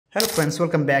Hello friends,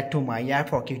 welcome back to my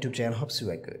Rock YouTube channel. Hope you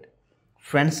are good.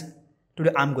 Friends,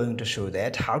 today I'm going to show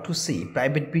that how to see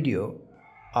private video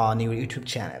on your YouTube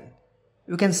channel.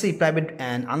 You can see private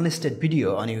and unlisted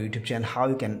video on your YouTube channel, how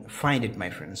you can find it, my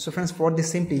friends. So friends, for this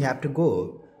simply you have to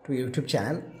go to your YouTube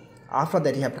channel. After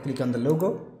that you have to click on the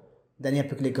logo, then you have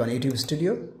to click on YouTube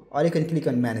Studio, or you can click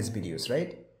on manage videos,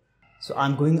 right? So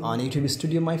I'm going on YouTube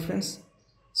Studio, my friends.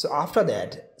 So after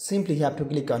that simply you have to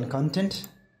click on content,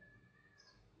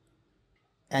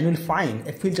 and you'll find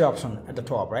a filter option at the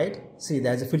top, right? See,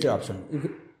 there's a filter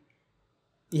option.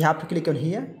 You have to click on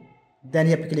here, then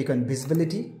you have to click on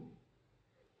visibility,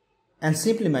 and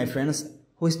simply, my friends,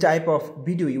 which type of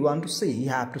video you want to see, you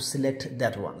have to select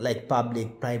that one, like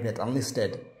public, private,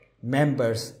 unlisted,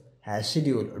 members, has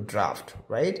schedule, or draft,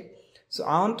 right? So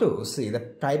I want to see the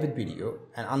private video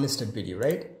and unlisted video,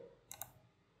 right?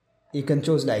 You can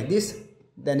choose like this,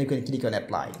 then you can click on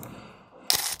apply.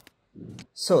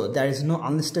 So there is no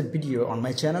unlisted video on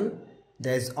my channel,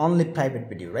 there is only private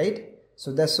video, right?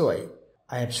 So that's why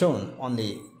I have shown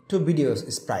only 2 videos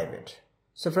is private.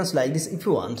 So friends, like this, if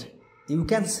you want, you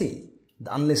can see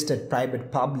the unlisted,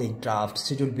 private, public, draft,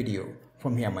 scheduled video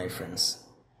from here, my friends.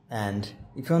 And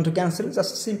if you want to cancel,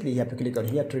 just simply you have to click on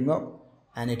here to remove,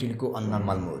 and it will go on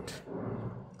normal mode.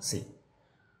 See.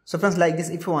 So friends, like this,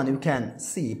 if you want, you can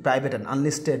see private and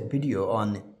unlisted video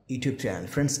on YouTube channel.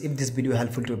 Friends, if this video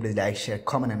helpful to you, please like, share,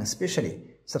 comment, and especially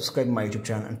subscribe my YouTube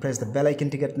channel and press the bell icon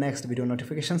to get next video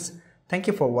notifications. Thank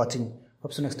you for watching.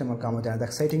 Hope so next time I'll come with another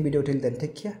exciting video. Till then,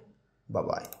 take care. Bye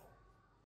bye.